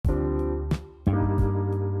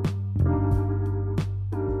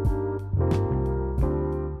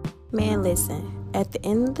Man, listen, at the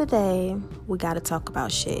end of the day, we gotta talk about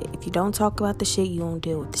shit. If you don't talk about the shit, you don't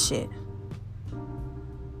deal with the shit.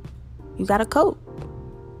 You gotta cope.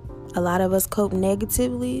 A lot of us cope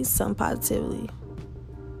negatively, some positively.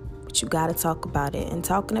 But you gotta talk about it. And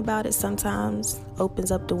talking about it sometimes opens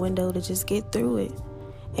up the window to just get through it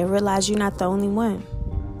and realize you're not the only one.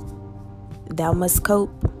 Thou must cope.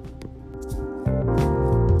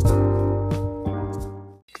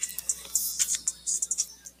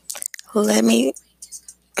 Let me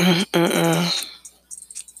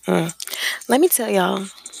let me tell y'all,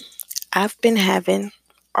 I've been having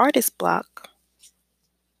artist block.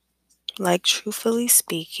 Like truthfully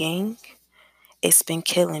speaking, it's been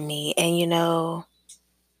killing me. And or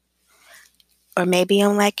maybe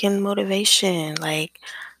I'm lacking motivation. Like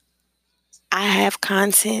I have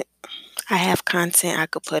content, I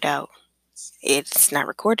could put out. It's not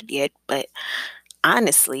recorded yet, but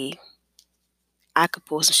honestly, I could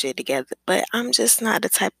pull some shit together. But I'm just not the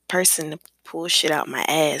type of person to pull shit out my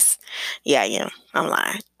ass. Yeah, I am. I'm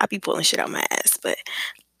lying. I be pulling shit out my ass, but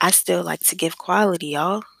I still like to give quality,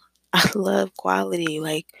 y'all. I love quality.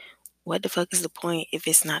 Like, what the fuck is the point if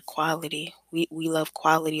it's not quality? We love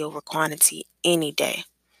quality over quantity any day.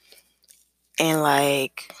 And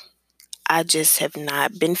like, I just have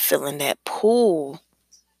not been feeling that pull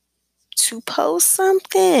to post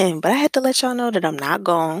something. But I had to let y'all know that I'm not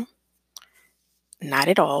gone. Not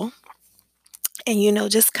at all.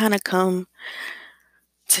 And just kind of come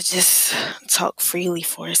to just talk freely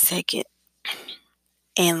for a second.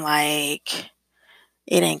 And like,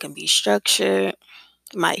 it ain't gonna be structured.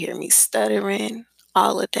 You might hear me stuttering,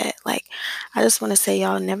 all of that. Like, I just want to say,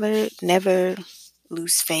 y'all, never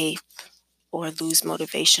lose faith or lose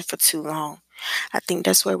motivation for too long. I think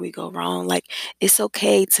that's where we go wrong. Like, it's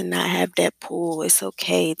okay to not have that pull. It's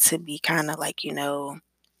okay to be kind of like,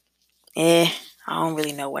 I don't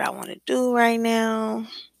really know what I want to do right now.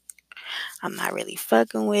 I'm not really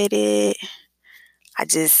fucking with it. I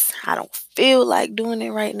don't feel like doing it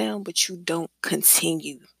right now, but you don't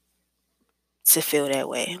continue to feel that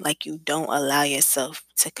way. Like you don't allow yourself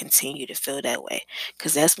to continue to feel that way.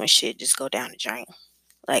 Cause that's when shit just go down the drain.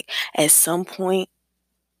 Like at some point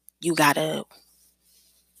you gotta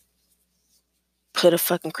put a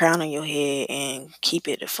fucking crown on your head and keep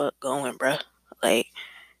it the fuck going, bruh. Like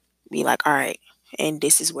be like, all right, and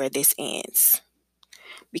this is where this ends.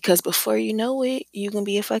 Because before you know it, you can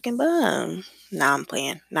be a fucking bum. Nah, I'm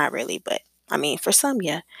playing. Not really, but I mean for some,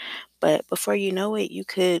 yeah. But before you know it, you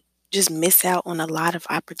could just miss out on a lot of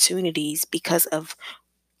opportunities because of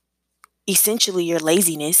essentially your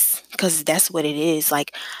laziness, because that's what it is.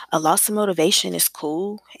 Like a loss of motivation is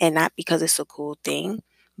cool, and not because it's a cool thing,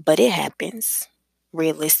 but it happens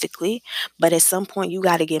realistically. But at some point you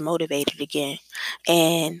got to get motivated again.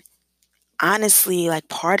 And honestly, like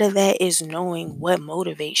part of that is knowing what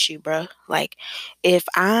motivates you, bro. Like if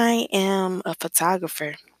I am a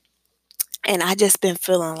photographer and I just been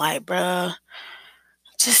feeling like, bruh,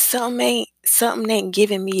 just something ain't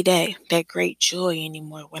giving me that great joy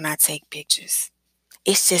anymore when I take pictures.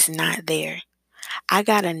 It's just not there. I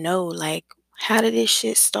gotta know, like, how did this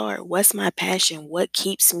shit start? What's my passion? What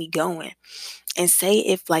keeps me going? And say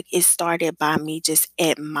if like it started by me just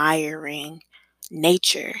admiring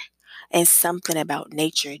nature, and something about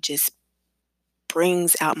nature just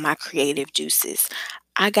brings out my creative juices.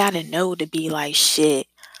 I gotta know to be like, shit,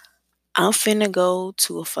 I'm finna go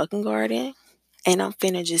to a fucking garden and I'm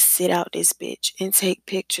finna just sit out this bitch and take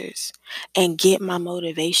pictures and get my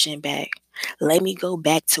motivation back. Let me go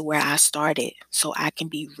back to where I started so I can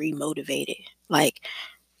be remotivated. Like,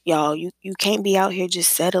 y'all, you can't be out here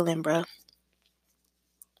just settling, bro.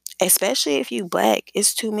 Especially if you black.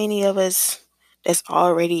 It's too many of us that's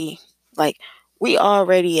already like we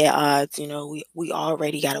already at odds, we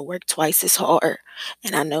already gotta work twice as hard.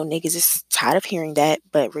 And I know niggas is tired of hearing that,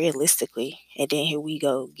 but realistically, and then here we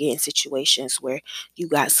go, get in situations where you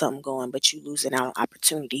got something going, but you losing out on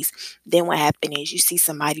opportunities. Then what happened is you see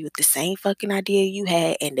somebody with the same fucking idea you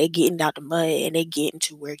had and they getting out the mud and they getting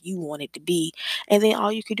to where you wanted to be. And then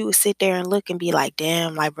all you could do is sit there and look and be like,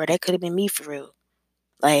 damn, like bro, that could have been me for real.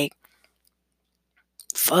 Like,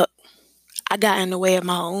 fuck, I got in the way of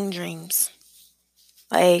my own dreams.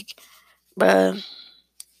 Like, bruh,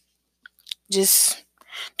 just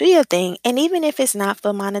do your thing. And even if it's not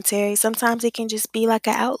for monetary, sometimes it can just be like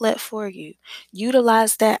an outlet for you.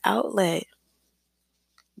 Utilize that outlet.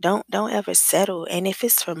 Don't ever settle. And if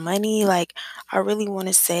it's for money, like I really want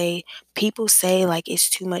to say, people say like it's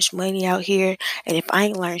too much money out here. And if I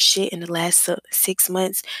ain't learned shit in the last 6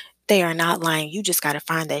 months, they are not lying. You just gotta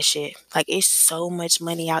find that shit. Like it's so much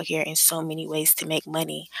money out here and so many ways to make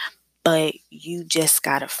money. but you just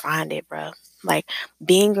gotta find it, bro. Like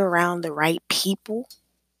being around the right people,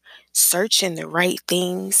 searching the right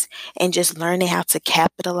things, and just learning how to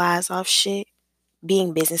capitalize off shit,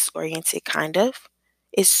 being business oriented kind of,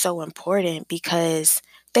 is so important because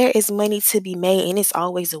there is money to be made and it's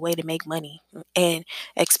always a way to make money. And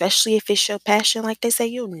especially if it's your passion, like they say,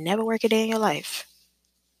 you'll never work a day in your life.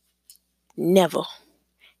 Never.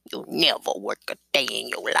 You'll never work a day in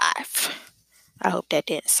your life. I hope that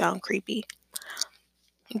didn't sound creepy.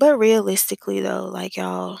 But realistically, though, like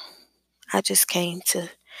y'all, I just came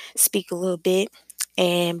to speak a little bit.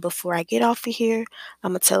 And before I get off of here,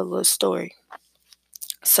 I'm going to tell a little story.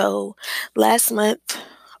 So last month,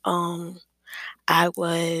 I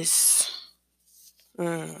was,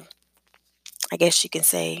 mm, I guess you can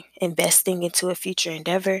say, investing into a future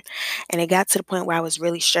endeavor. And it got to the point where I was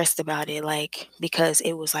really stressed about it, like, because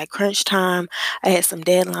it was like crunch time. I had some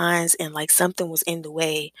deadlines, and like something was in the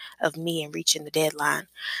way of me and reaching the deadline.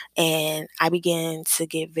 And I began to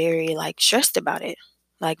get very, like, stressed about it,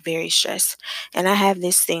 like, very stressed. And I have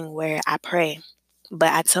this thing where I pray,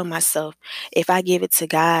 but I tell myself, if I give it to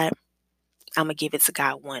God, I'm going to give it to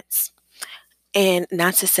God once. And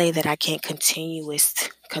not to say that I can't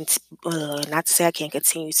not to say I can't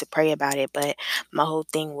continue to pray about it, but my whole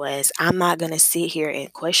thing was I'm not gonna sit here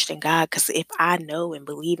and question God, because if I know and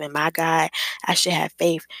believe in my God, I should have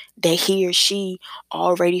faith that He or She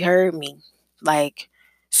already heard me. Like,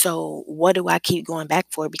 so what do I keep going back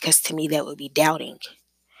for? Because to me that would be doubting.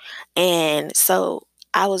 And so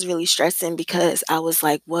I was really stressing because I was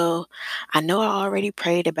like, well, I know I already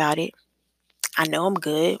prayed about it. I know I'm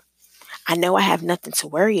good. I know I have nothing to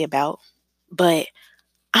worry about, but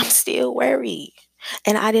I'm still worried.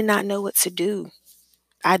 And I did not know what to do.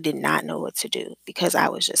 I did not know what to do because I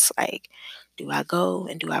was just like, do I go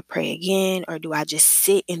and do I pray again, or do I just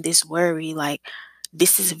sit in this worry? Like,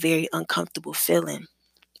 this is a very uncomfortable feeling.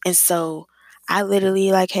 And so I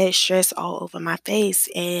literally like had stress all over my face.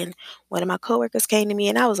 And one of my coworkers came to me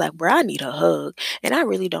and I was like, bro, I need a hug. And I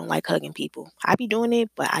really don't like hugging people. I be doing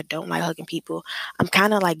it, but I don't like hugging people. I'm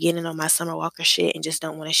kind of like getting on my Summer Walker shit and just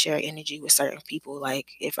don't want to share energy with certain people.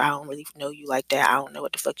 Like, if I don't really know you like that, I don't know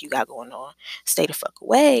what the fuck you got going on. Stay the fuck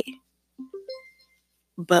away.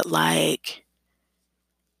 But like,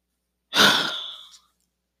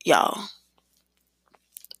 y'all,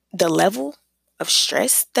 the level of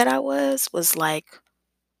stress that I was like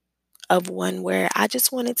of one where I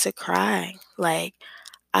just wanted to cry. Like,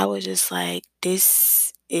 I was just like,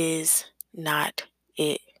 this is not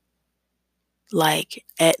it. Like,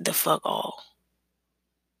 at the fuck all.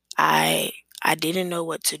 I I didn't know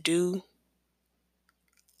what to do.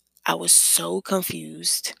 I was so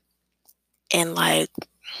confused. And like,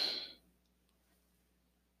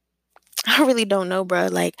 I really don't know, bro.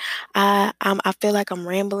 Like, I feel like I'm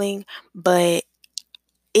rambling, but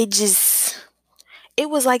it just it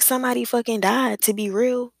was like somebody fucking died, to be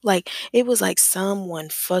real. Like, it was like someone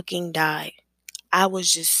fucking died. I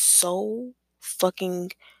was just so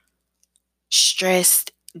fucking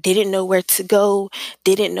stressed, didn't know where to go,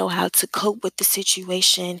 didn't know how to cope with the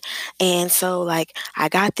situation. And so like I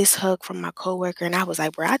got this hug from my coworker and I was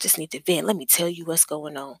like, bro, I just need to vent. Let me tell you what's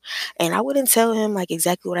going on. And I wouldn't tell him like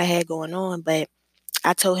exactly what I had going on, but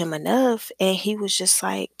I told him enough and he was just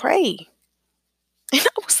like, pray. And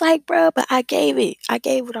I was like, bro, but I gave it. I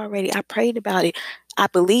gave it already. I prayed about it. I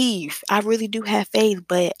believe. I really do have faith,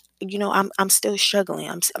 but I'm still struggling.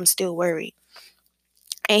 I'm still worried.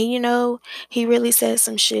 And he really said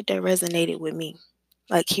some shit that resonated with me.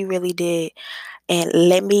 Like, he really did. And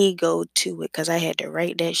let me go to it because I had to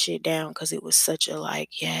write that shit down because it was such a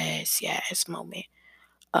like, yes, yes moment.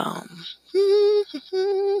 Um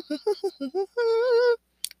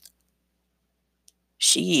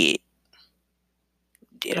Shit.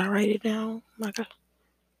 Did I write it down? My God.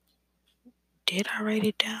 Did I write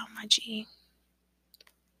it down, my G?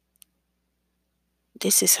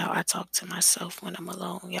 This is how I talk to myself when I'm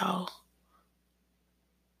alone, y'all.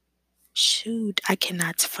 Shoot, I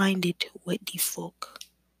cannot find it. What the fuck?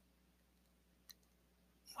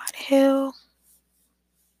 Why the hell?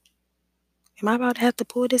 Am I about to have to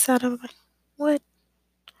pull this out of my... What?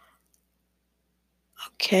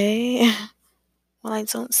 Okay. Well, I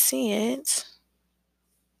don't see it.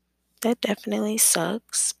 That definitely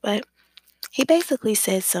sucks. But he basically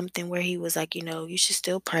said something where he was like, you should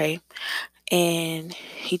still pray. And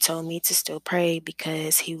he told me to still pray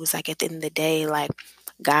because he was like, at the end of the day, like,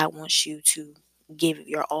 God wants you to give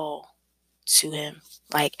your all to him.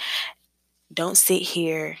 Like, don't sit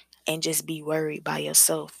here and just be worried by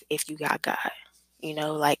yourself if you got God.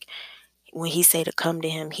 Like, when he say to come to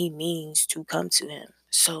him, he means to come to him.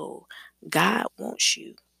 So God wants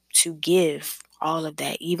you to give all of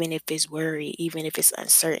that, even if it's worry, even if it's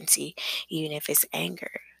uncertainty, even if it's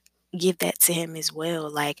anger. Give that to him as well.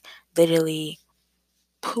 Like, literally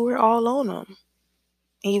pour it all on him.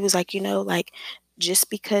 And he was like, like, just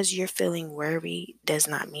because you're feeling worried does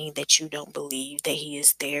not mean that you don't believe that he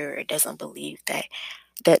is there. It doesn't believe that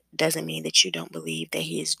doesn't mean that you don't believe that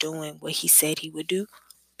he is doing what he said he would do.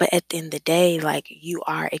 But at the end of the day, like, you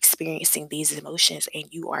are experiencing these emotions and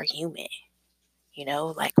you are human,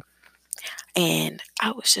 like, and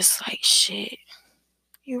I was just like, shit,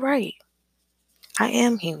 you're right. I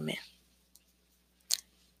am human.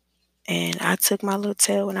 And I took my little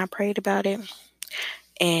tail and I prayed about it.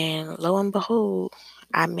 And lo and behold,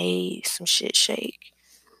 I made some shit shake.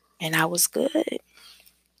 And I was good.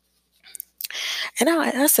 And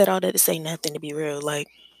I said all that to say nothing, to be real. Like,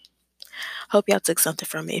 hope y'all took something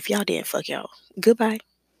from it. If y'all didn't, fuck y'all. Goodbye.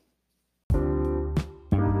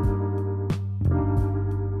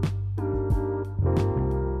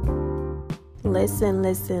 Listen.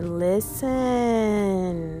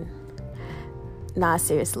 Nah,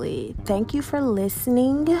 seriously. Thank you for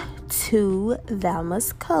listening to Thou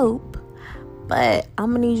Must Cope. But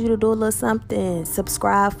I'm going to need you to do a little something.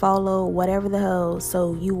 Subscribe, follow, whatever the hell,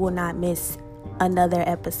 so you will not miss another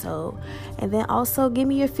episode. And then also give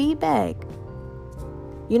me your feedback.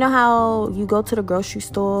 You know how you go to the grocery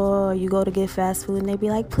store, you go to get fast food, and they be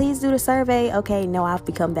like, please do the survey. Okay, no, I've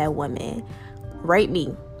become that woman. Rate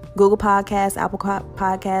me. Google Podcasts, Apple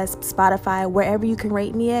Podcasts, Spotify, wherever you can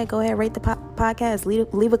rate me at, go ahead, rate the podcast.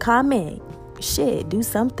 Leave a comment. Shit, do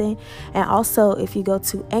something. And also, if you go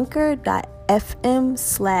to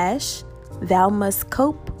anchor.fm/Thou Must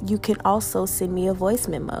Cope, you can also send me a voice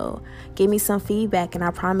memo. Give me some feedback, and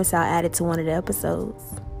I promise I'll add it to one of the episodes.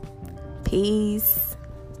 Peace.